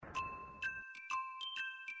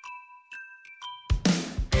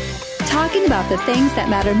talking about the things that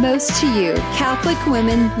matter most to you. Catholic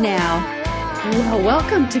Women Now. Well,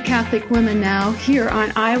 welcome to Catholic Women Now here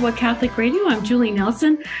on Iowa Catholic Radio. I'm Julie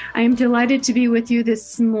Nelson. I am delighted to be with you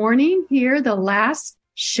this morning here, the last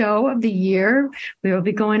show of the year. We will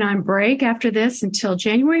be going on break after this until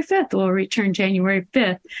January 5th. We'll return January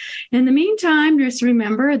 5th. In the meantime, just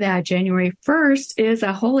remember that January 1st is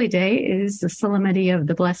a holy day. It is the Solemnity of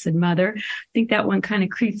the Blessed Mother. I think that one kind of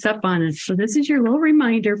creeps up on us. So this is your little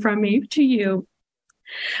reminder from me to you.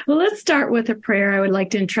 Well, let's start with a prayer. I would like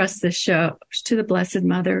to entrust this show to the Blessed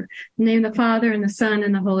Mother. In the name of the Father, and the Son,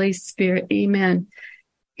 and the Holy Spirit. Amen.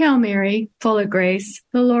 Hail Mary, full of grace,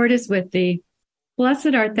 the Lord is with thee.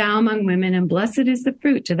 Blessed art thou among women, and blessed is the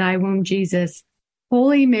fruit of thy womb, Jesus.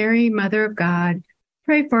 Holy Mary, Mother of God,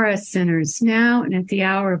 pray for us sinners, now and at the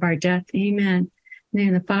hour of our death. Amen. In the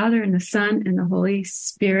name of the Father, and the Son, and the Holy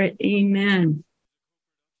Spirit. Amen.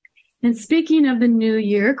 And speaking of the new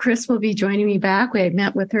year, Chris will be joining me back. We had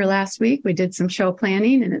met with her last week. We did some show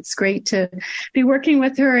planning, and it's great to be working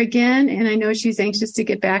with her again. And I know she's anxious to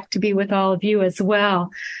get back to be with all of you as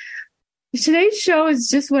well. Today's show is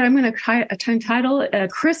just what I'm going to title a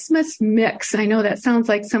Christmas mix. I know that sounds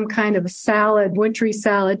like some kind of salad, wintry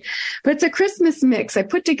salad, but it's a Christmas mix. I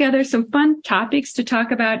put together some fun topics to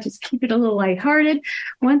talk about, just keep it a little lighthearted.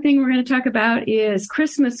 One thing we're going to talk about is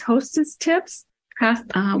Christmas hostess tips.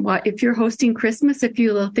 If you're hosting Christmas, a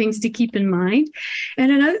few little things to keep in mind.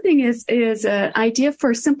 And another thing is an idea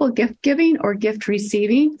for simple gift giving or gift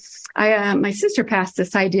receiving. My sister passed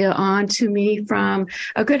this idea on to me from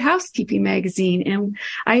a Good Housekeeping magazine, and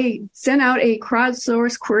I sent out a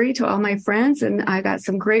crowdsourced query to all my friends, and I got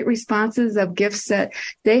some great responses of gifts that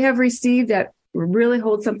they have received that really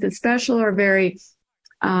hold something special or very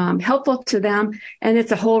helpful to them. And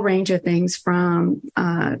it's a whole range of things from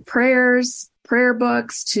prayer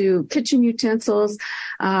books to kitchen utensils,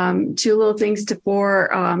 to little things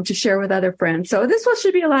to share with other friends. So this one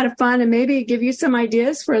should be a lot of fun and maybe give you some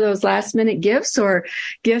ideas for those last minute gifts or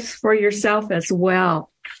gifts for yourself as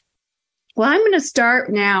well. Well, I'm going to start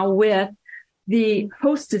now with the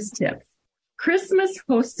hostess tips. Christmas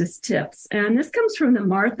hostess tips. And this comes from the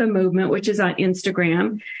Martha Movement, which is on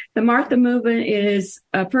Instagram. The Martha Movement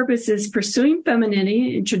purpose is pursuing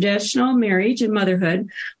femininity in traditional marriage and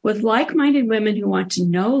motherhood with like-minded women who want to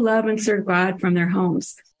know, love, and serve God from their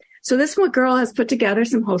homes. So this one girl has put together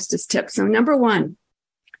some hostess tips. So number one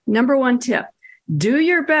tip, do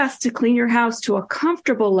your best to clean your house to a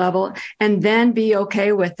comfortable level and then be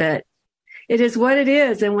okay with it. It is what it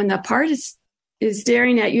is. And when the party is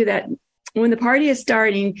staring at you, when the party is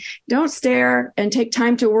starting, don't stare and take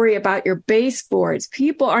time to worry about your baseboards.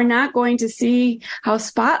 People are not going to see how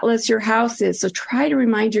spotless your house is. So try to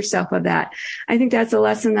remind yourself of that. I think that's a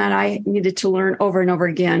lesson that I needed to learn over and over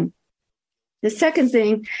again. The second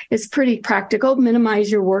thing is pretty practical. Minimize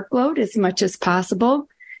your workload as much as possible.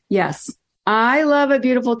 Yes, I love a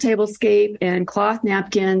beautiful tablescape and cloth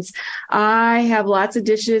napkins. I have lots of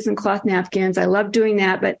dishes and cloth napkins. I love doing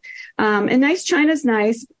that, but and nice china is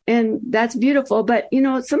nice, and that's beautiful. But,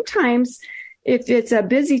 sometimes if it's a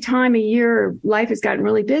busy time of year, life has gotten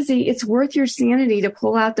really busy, it's worth your sanity to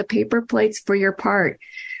pull out the paper plates for your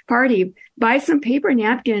party. Buy some paper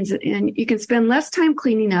napkins, and you can spend less time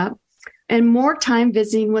cleaning up and more time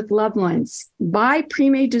visiting with loved ones. Buy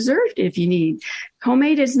pre-made dessert if you need.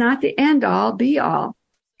 Homemade is not the end-all, be-all.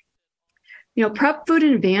 Prep food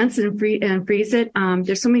in advance and freeze it.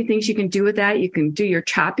 There's so many things you can do with that. You can do your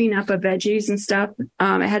chopping up of veggies and stuff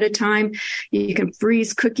ahead of time. You can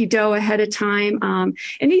freeze cookie dough ahead of time.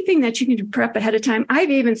 Anything that you can prep ahead of time.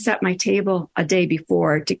 I've even set my table a day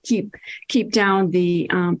before to keep down the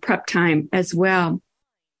prep time as well.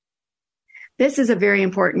 This is a very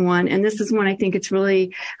important one, and this is one I think it's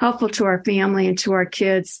really helpful to our family and to our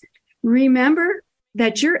kids. Remember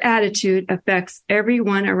that your attitude affects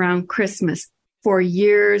everyone around Christmas for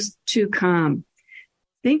years to come.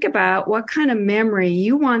 Think about what kind of memory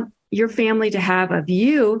you want your family to have of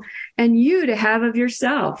you and you to have of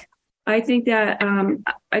yourself. I think that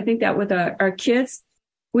with our kids,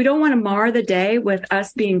 we don't want to mar the day with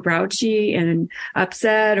us being grouchy and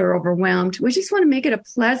upset or overwhelmed. We just want to make it a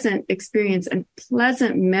pleasant experience and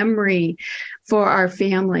pleasant memory for our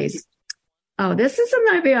families. Oh, this is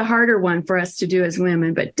going to be a harder one for us to do as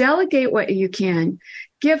women, but delegate what you can.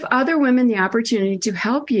 Give other women the opportunity to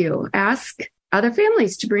help you. Ask other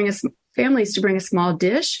families to bring a small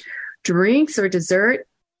dish, drinks, or dessert,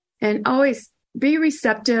 and always be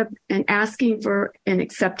receptive and asking for and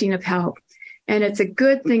accepting of help. And it's a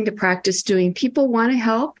good thing to practice doing. People want to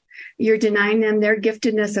help. You're denying them their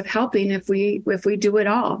giftedness of helping if we do it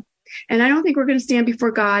all. And I don't think we're going to stand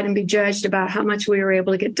before God and be judged about how much we were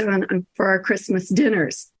able to get done for our Christmas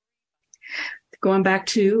dinners. Going back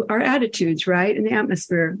to our attitudes, right? And the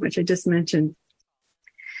atmosphere, which I just mentioned.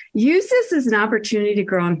 Use this as an opportunity to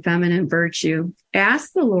grow in feminine virtue.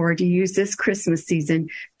 Ask the Lord to use this Christmas season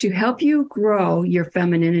to help you grow your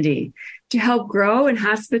femininity, to help grow in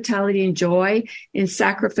hospitality and joy, in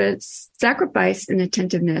sacrifice and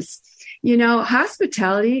attentiveness. You know,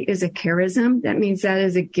 hospitality is a charism. That means that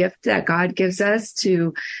is a gift that God gives us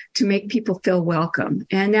to make people feel welcome.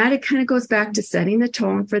 And that it kind of goes back to setting the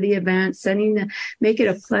tone for the event, make it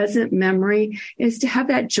a pleasant memory, is to have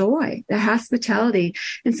that joy, the hospitality.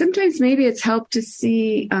 And sometimes maybe it's helped to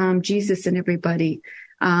see Jesus in everybody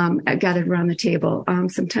gathered around the table.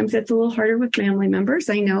 Sometimes that's a little harder with family members,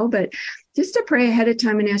 I know, but just to pray ahead of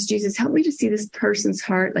time and ask Jesus, help me to see this person's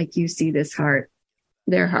heart like you see this heart,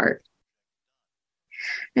 their heart.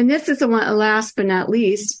 And this is the one, last but not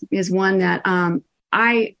least, is one that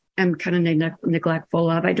I am kind of neglectful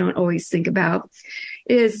of. I don't always think about,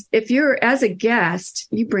 is if you're, as a guest,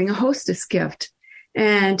 you bring a hostess gift.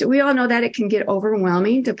 And we all know that it can get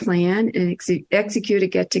overwhelming to plan and execute a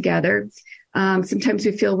get-together. Sometimes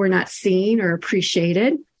we feel we're not seen or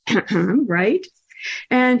appreciated, right?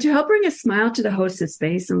 And to help bring a smile to the hostess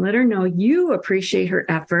face and let her know you appreciate her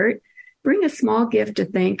effort, bring a small gift to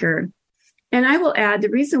thank her. And I will add, the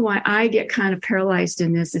reason why I get kind of paralyzed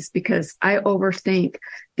in this is because I overthink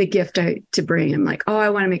the gift to bring. I'm like, oh, I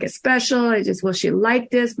want to make it special. Will she like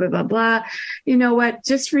this? Blah, blah, blah. You know what?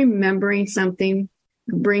 Just remembering something,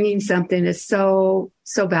 bringing something is so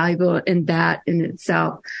valuable in that in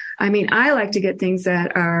itself. I mean, I like to get things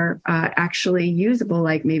that are actually usable,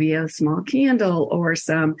 like maybe a small candle or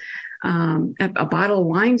a bottle of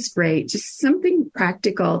wine spray, just something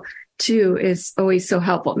practical too is always so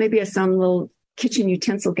helpful. Maybe some little kitchen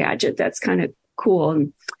utensil gadget that's kind of cool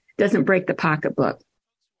and doesn't break the pocketbook.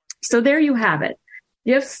 So there you have it.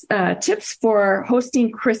 Tips for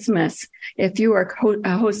hosting Christmas. If you are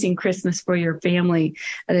hosting Christmas for your family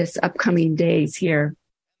this upcoming days here.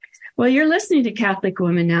 Well, you're listening to Catholic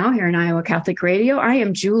Women Now here in Iowa Catholic Radio. I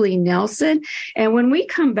am Julie Nelson. And when we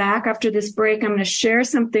come back after this break, I'm going to share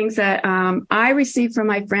some things that I received from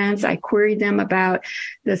my friends. I queried them about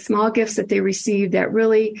the small gifts that they received that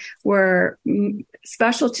really were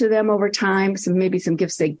special to them over time. So maybe some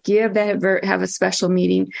gifts they give that have a special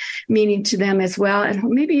meaning to them as well. And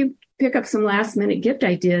maybe you pick up some last minute gift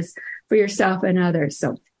ideas for yourself and others.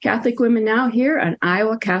 So Catholic Women Now here on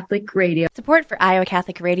Iowa Catholic Radio. Support for Iowa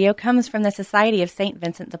Catholic Radio comes from the Society of St.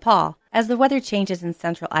 Vincent de Paul. As the weather changes in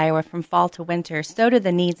central Iowa from fall to winter, so do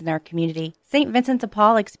the needs in our community. St. Vincent de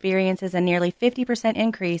Paul experiences a nearly 50%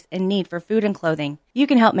 increase in need for food and clothing. You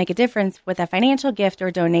can help make a difference with a financial gift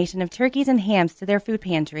or donation of turkeys and hams to their food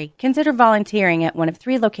pantry. Consider volunteering at one of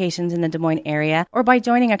 3 locations in the Des Moines area or by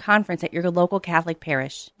joining a conference at your local Catholic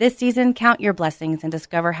parish. This season, count your blessings and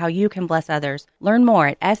discover how you can bless others. Learn more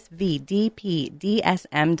at svdpdsm.org.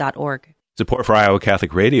 Support for Iowa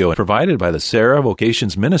Catholic Radio is provided by the Sarah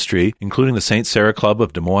Vocations Ministry, including the St. Sarah Club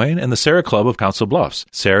of Des Moines and the Sarah Club of Council Bluffs.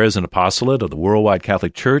 Sarah is an apostolate of the Worldwide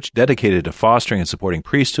Catholic Church dedicated to fostering and supporting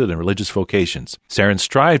priesthood and religious vocations. Sarahans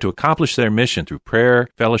strive to accomplish their mission through prayer,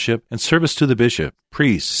 fellowship, and service to the bishop,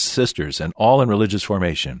 priests, sisters, and all in religious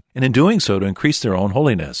formation, and in doing so to increase their own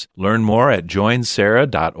holiness. Learn more at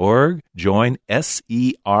joinsarah.org,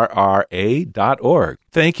 joinserra.org.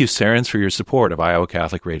 Thank you, Sarahans, for your support of Iowa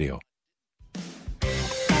Catholic Radio.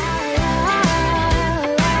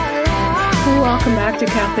 Welcome back to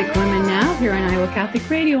Catholic Women Now here on Iowa Catholic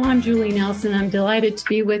Radio. I'm Julie Nelson. I'm delighted to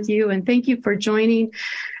be with you, and thank you for joining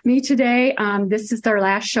me today. This is our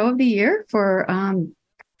last show of the year for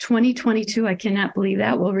 2022. I cannot believe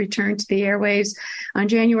that. We'll return to the airwaves on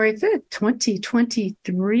January 5th,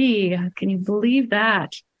 2023. Can you believe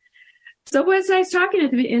that? So as I was talking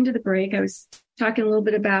at the end of the break, I was talking a little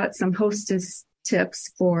bit about some hostess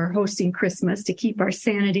tips for hosting Christmas to keep our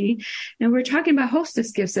sanity. And we're talking about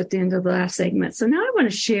hostess gifts at the end of the last segment. So now I want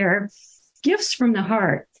to share gifts from the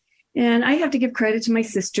heart. And I have to give credit to my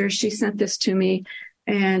sister. She sent this to me,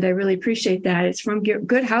 and I really appreciate that. It's from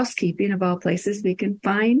Good Housekeeping, of all places. We can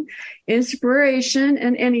find inspiration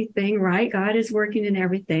in anything, right? God is working in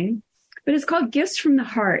everything. But it's called Gifts from the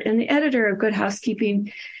Heart. And the editor of Good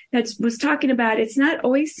Housekeeping was talking about it's not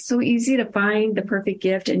always so easy to find the perfect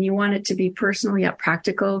gift, and you want it to be personal yet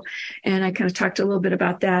practical. And I kind of talked a little bit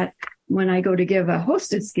about that when I go to give a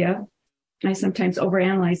hostess gift. I sometimes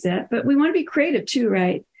overanalyze that, but we want to be creative too,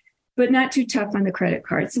 right? But not too tough on the credit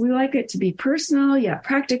card. So we like it to be personal yet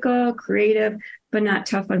practical, creative, but not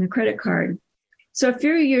tough on the credit card. So a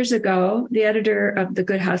few years ago, the editor of the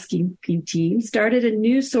Good Housekeeping team started a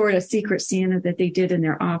new sort of secret Santa that they did in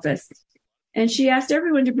their office. And she asked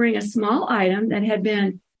everyone to bring a small item that had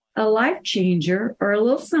been a life changer or a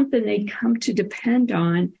little something they'd come to depend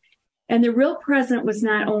on. And the real present was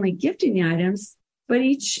not only gifting the items, but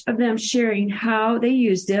each of them sharing how they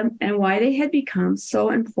used them and why they had become so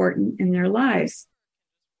important in their lives.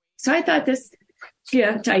 So I thought this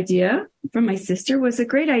gift idea from my sister was a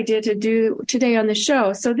great idea to do today on the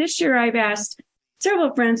show. So this year I've asked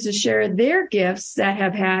several friends to share their gifts that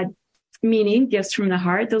have had meaning, gifts from the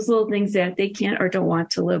heart, those little things that they can't or don't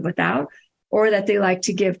want to live without, or that they like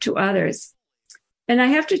to give to others. And I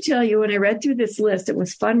have to tell you, when I read through this list, it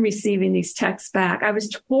was fun receiving these texts back. I was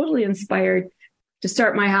totally inspired to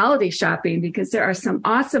start my holiday shopping because there are some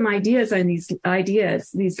awesome ideas on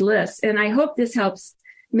these lists. And I hope this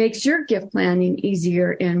makes your gift planning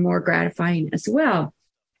easier and more gratifying as well.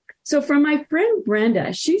 So from my friend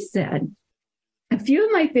Brenda, she said, a few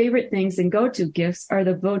of my favorite things and go-to gifts are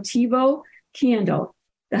the Votivo candle,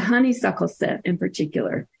 the honeysuckle set in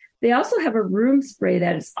particular. They also have a room spray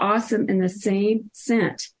that is awesome in the same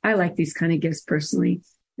scent. I like these kind of gifts personally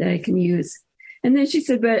that I can use. And then she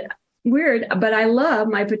said, but I love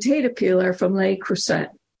my potato peeler from Le Creuset.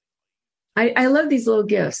 I love these little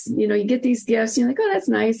gifts. You know, you get these gifts, you're like, oh, that's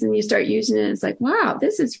nice. And you start using it. And it's like, wow,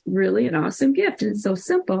 this is really an awesome gift. And it's so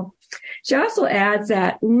simple. She also adds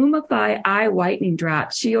that Lumify eye whitening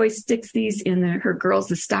drops. She always sticks these in her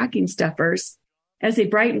girls' stocking stuffers as they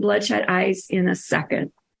brighten bloodshot eyes in a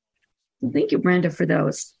second. Well, thank you, Brenda, for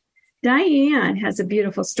those. Diane has a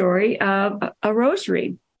beautiful story of a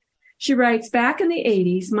rosary. She writes, back in the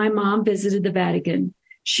 80s, my mom visited the Vatican.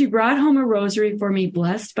 She brought home a rosary for me,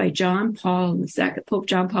 blessed by Pope John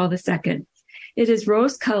Paul II. It is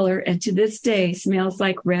rose color and to this day smells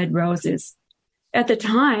like red roses. At the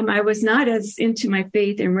time, I was not as into my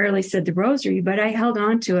faith and rarely said the rosary, but I held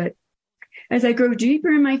on to it. As I grew deeper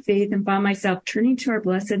in my faith and found myself turning to our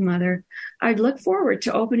Blessed Mother, I'd look forward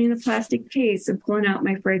to opening the plastic case and pulling out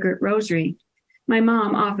my fragrant rosary, my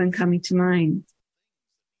mom often coming to mind.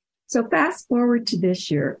 So fast forward to this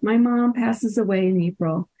year. My mom passes away in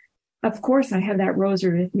April. Of course, I have that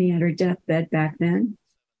rosary with me at her deathbed back then.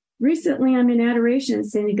 Recently, I'm in adoration at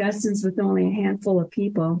St. Augustine's with only a handful of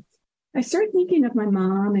people. I start thinking of my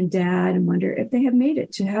mom and dad and wonder if they have made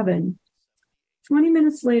it to heaven. 20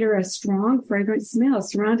 minutes later, a strong, fragrant smell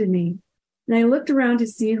surrounded me, and I looked around to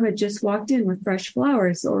see who had just walked in with fresh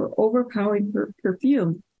flowers or overpowering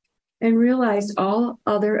perfume, and realized all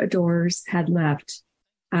other adorers had left.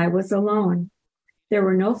 I was alone. There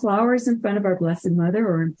were no flowers in front of our Blessed Mother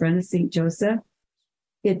or in front of St. Joseph.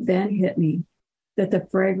 It then hit me that the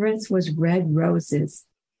fragrance was red roses.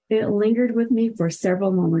 It lingered with me for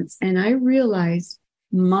several moments, and I realized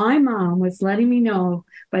my mom was letting me know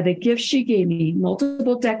by the gift she gave me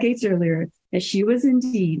multiple decades earlier that she was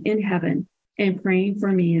indeed in heaven and praying for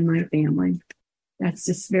me and my family. That's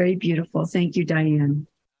just very beautiful. Thank you, Diane.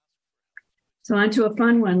 So on to a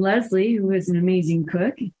fun one. Leslie, who is an amazing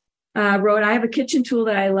cook, wrote, I have a kitchen tool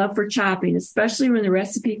that I love for chopping, especially when the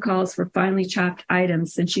recipe calls for finely chopped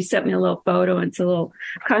items. And she sent me a little photo. It's a little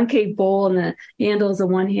concave bowl, and the handle is a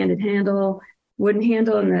one-handed handle, wooden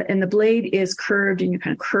handle, and the blade is curved, and you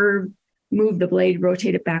kind of move the blade,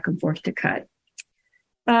 rotate it back and forth to cut.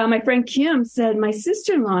 My friend Kim said, my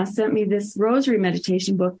sister-in-law sent me this rosary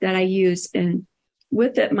meditation book that I use, and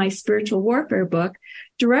with it, my spiritual warfare book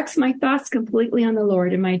directs my thoughts completely on the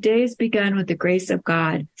Lord, and my day is begun with the grace of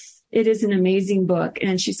God. It is an amazing book,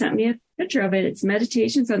 and she sent me a picture of it. It's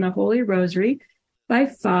Meditations on the Holy Rosary by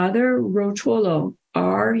Father Ruotolo,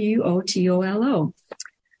 Ruotolo.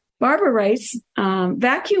 Barbara writes,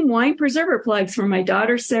 vacuum wine preserver plugs for my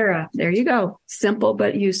daughter, Sarah. There you go. Simple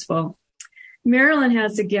but useful. Marilyn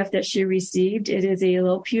has a gift that she received. It is a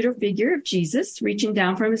little pewter figure of Jesus reaching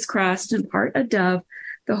down from his cross to impart a dove,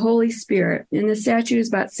 the Holy Spirit. And the statue is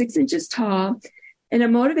about 6 inches tall, and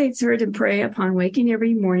it motivates her to pray upon waking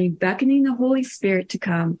every morning, beckoning the Holy Spirit to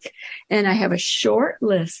come. And I have a short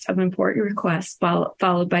list of important requests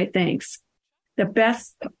followed by thanks. The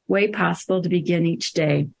best way possible to begin each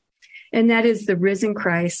day. And that is the risen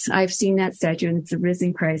Christ. I've seen that statue, and it's the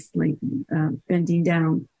risen Christ bending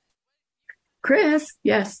down. Chris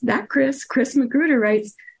Magruder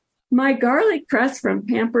writes, my garlic press from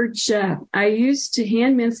Pampered Chef. I used to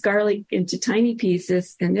hand mince garlic into tiny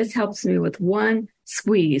pieces, and this helps me with one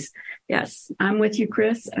squeeze. Yes, I'm with you,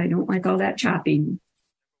 Chris. I don't like all that chopping.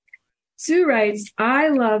 Sue writes, I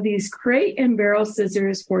love these crate and barrel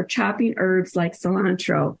scissors for chopping herbs like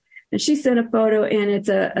cilantro. And she sent a photo, and it's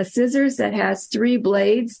a scissors that has 3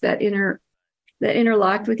 blades that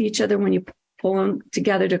interlocked with each other when you pull them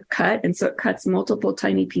together to cut. And so it cuts multiple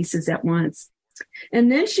tiny pieces at once.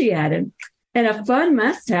 And then she added, and a fun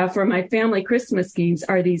must-have for my family Christmas games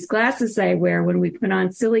are these glasses I wear when we put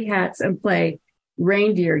on silly hats and play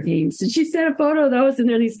reindeer games. And she sent a photo of those, and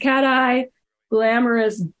they're these cat-eye,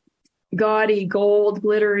 glamorous, gaudy, gold,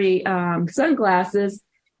 glittery sunglasses.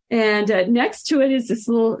 And next to it is this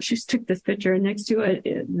little, she took this picture, and next to it,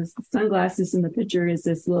 the sunglasses in the picture is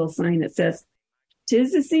this little sign that says,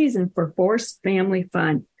 "'Tis the season for forced family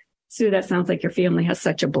fun." Sue, that sounds like your family has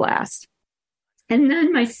such a blast. And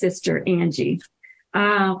then my sister, Angie.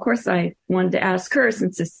 Of course, I wanted to ask her,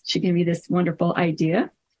 since she gave me this wonderful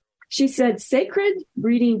idea. She said, "Sacred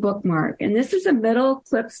Reading Bookmark." And this is a metal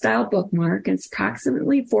clip style bookmark. And it's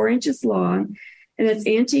approximately 4 inches long. And it's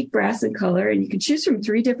antique brass in color. And you can choose from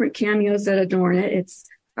 3 different cameos that adorn it. It's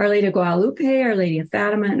Our Lady of Guadalupe, Our Lady of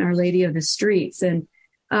Fatima, and Our Lady of the Streets. And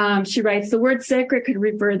she writes, the word sacred could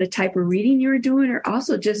refer to the type of reading you were doing, or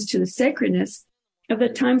also just to the sacredness of the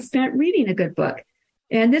time spent reading a good book.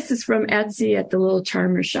 And this is from Etsy at the Little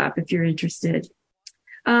Charmer Shop, if you're interested.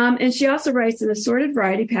 And she also writes an assorted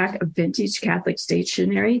variety pack of vintage Catholic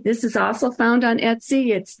stationery. This is also found on Etsy.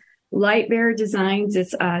 It's Light Bearer Designs.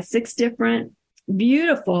 It's 6 different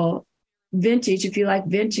beautiful vintage, if you like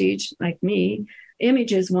vintage, like me,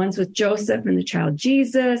 images. One's with Joseph and the child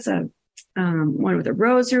Jesus, one with a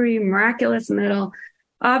rosary, miraculous medal,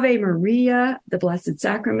 Ave Maria, the Blessed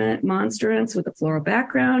Sacrament, monstrance with a floral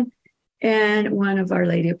background, and one of Our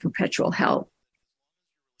Lady of Perpetual Help.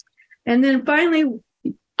 And then finally,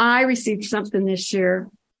 I received something this year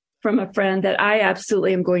from a friend that I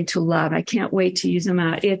absolutely am going to love. I can't wait to use them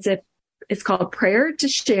out. It's called Prayer to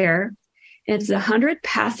Share. It's 100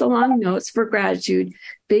 pass-along notes for gratitude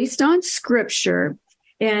based on scripture.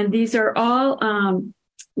 And these are all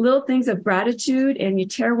little things of gratitude, and you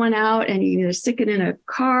tear one out and you either stick it in a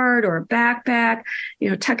card or a backpack,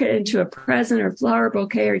 tuck it into a present or flower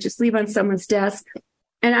bouquet, or just leave on someone's desk.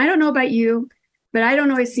 And I don't know about you, but I don't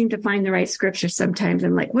always seem to find the right scripture sometimes.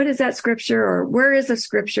 I'm like, what is that scripture? Or where is the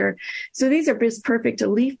scripture? So these are just perfect to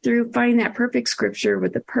leaf through, find that perfect scripture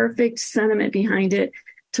with the perfect sentiment behind it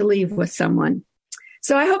to leave with someone.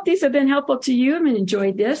 So I hope these have been helpful to you and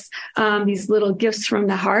enjoyed this, these little gifts from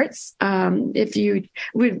the hearts. We'd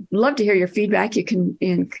love to hear your feedback. You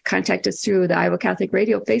can contact us through the Iowa Catholic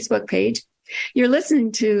Radio Facebook page. You're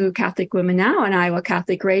listening to Catholic Women Now on Iowa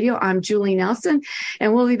Catholic Radio. I'm Julie Nelson,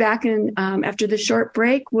 and we'll be back after the short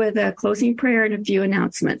break with a closing prayer and a few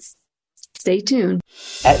announcements. Stay tuned.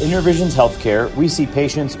 At InnerVisions Healthcare, we see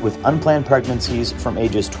patients with unplanned pregnancies from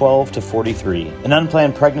ages 12 to 43. An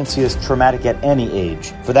unplanned pregnancy is traumatic at any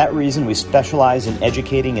age. For that reason, we specialize in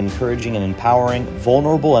educating, encouraging, and empowering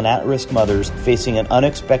vulnerable and at-risk mothers facing an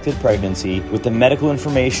unexpected pregnancy with the medical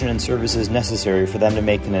information and services necessary for them to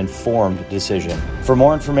make an informed decision. For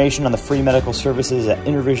more information on the free medical services at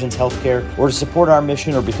InnerVisions Healthcare, or to support our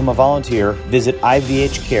mission or become a volunteer, visit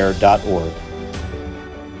ivhcare.org.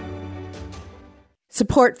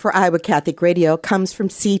 Support for Iowa Catholic Radio comes from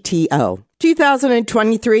CTO.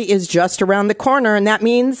 2023 is just around the corner, and that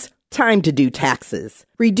means time to do taxes.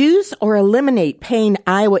 Reduce or eliminate paying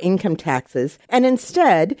Iowa income taxes and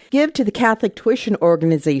instead give to the Catholic Tuition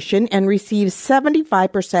Organization and receive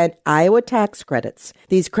 75% Iowa tax credits.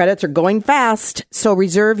 These credits are going fast, so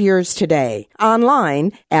reserve yours today.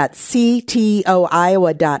 Online at ctoiowa.org.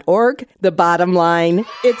 The bottom line,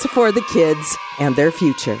 it's for the kids and their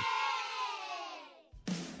future.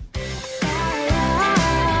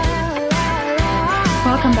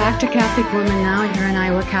 Welcome back to Catholic Women Now here on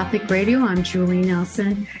Iowa Catholic Radio. I'm Julie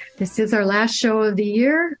Nelson. This is our last show of the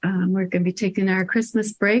year. We're going to be taking our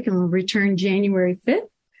Christmas break, and we'll return January 5th.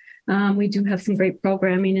 We do have some great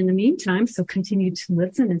programming in the meantime, so continue to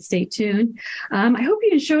listen and stay tuned. I hope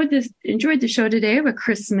you enjoyed the show today of a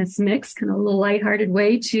Christmas mix, kind of a little lighthearted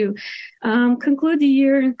way to conclude the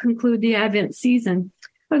year and conclude the Advent season.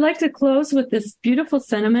 I'd like to close with this beautiful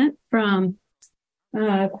sentiment from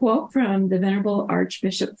a quote from the Venerable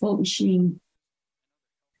Archbishop Fulton Sheen.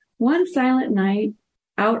 One silent night,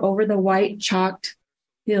 out over the white chalked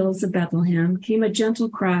hills of Bethlehem, came a gentle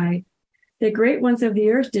cry. The great ones of the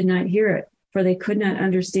earth did not hear it, for they could not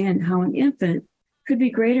understand how an infant could be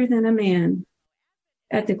greater than a man.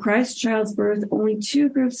 At the Christ child's birth, only 2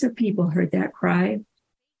 groups of people heard that cry.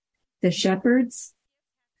 The shepherds,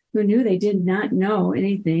 who knew they did not know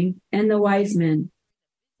anything, and the wise men,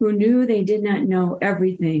 who knew they did not know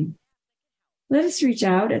everything. Let us reach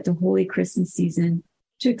out at the holy Christmas season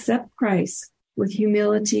to accept Christ with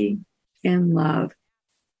humility and love.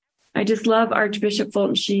 I just love Archbishop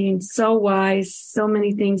Fulton Sheen, so wise, so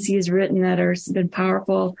many things he has written that have been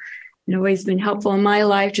powerful and always been helpful in my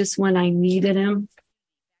life just when I needed him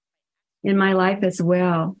in my life as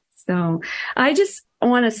well. So I just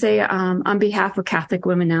want to say on behalf of Catholic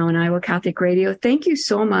Women Now and Iowa Catholic Radio, thank you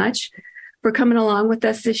so much for coming along with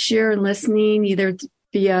us this year and listening either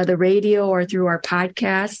via the radio or through our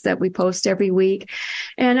podcasts that we post every week.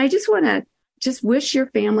 And I just want to just wish your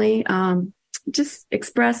family, just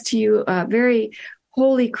express to you a very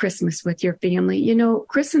holy Christmas with your family. You know,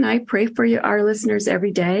 Chris and I pray for you, our listeners,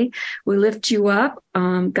 every day. We lift you up.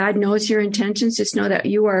 God knows your intentions. Just know that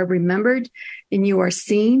you are remembered and you are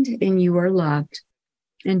seen and you are loved.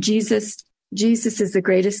 And Jesus is the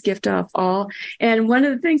greatest gift of all. And one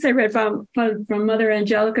of the things I read from Mother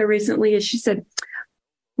Angelica recently is she said,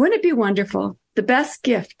 wouldn't it be wonderful? The best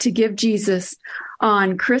gift to give Jesus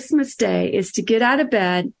on Christmas Day is to get out of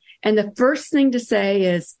bed and the first thing to say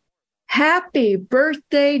is, Happy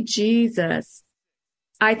birthday, Jesus.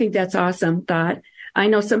 I think that's awesome thought. I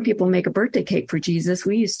know some people make a birthday cake for Jesus.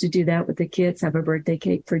 We used to do that with the kids, have a birthday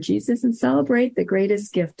cake for Jesus and celebrate the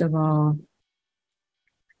greatest gift of all.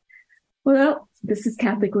 Well, this is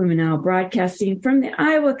Catholic Women Now, broadcasting from the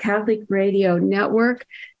Iowa Catholic Radio Network.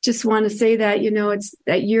 Just want to say that, you know, it's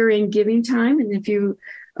that you're in giving time. And if you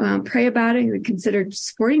pray about it and consider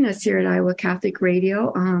supporting us here at Iowa Catholic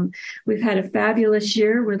Radio. We've had a fabulous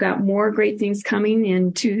year. We've got more great things coming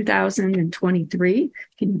in 2023.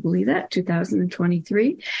 Can you believe that?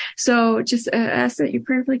 2023. So just ask that you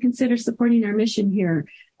prayerfully consider supporting our mission here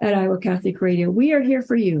at Iowa Catholic Radio. We are here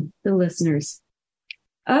for you, the listeners.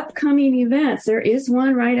 Upcoming events. There is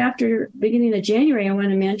one right after beginning of January I want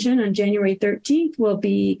to mention. On January 13th will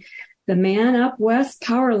be the Man Up West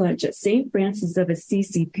Power Lunch at St. Francis of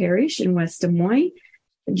Assisi Parish in West Des Moines.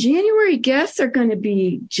 January guests are going to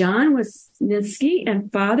be John Wisniewski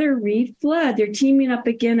and Father Reed Flood. They're teaming up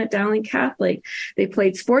again at Dowling Catholic. They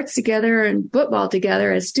played sports together and football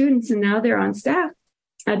together as students, and now they're on staff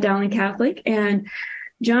at Dowling Catholic. And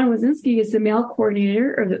John Wisniewski is the male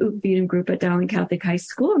coordinator of the Oopfeeding group at Dowling Catholic High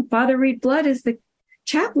School, and Father Reed Flood is the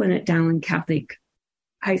chaplain at Dowling Catholic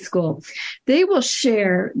High School. They will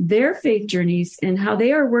share their faith journeys and how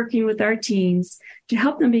they are working with our teens to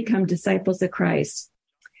help them become disciples of Christ.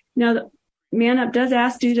 Now, Man Up does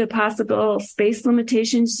ask due to possible space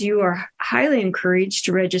limitations, you are highly encouraged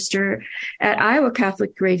to register at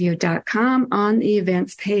iowacatholicradio.com on the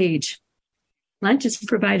events page. Lunch is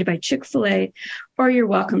provided by Chick-fil-A, or you're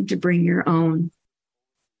welcome to bring your own.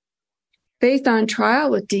 Faith on Trial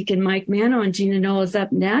with Deacon Mike Mano and Gina Noah is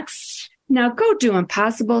up next. Now go do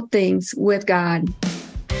impossible things with God.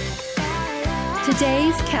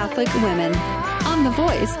 Today's Catholic Women on the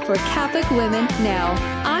voice for Catholic Women Now,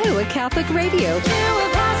 Iowa Catholic Radio.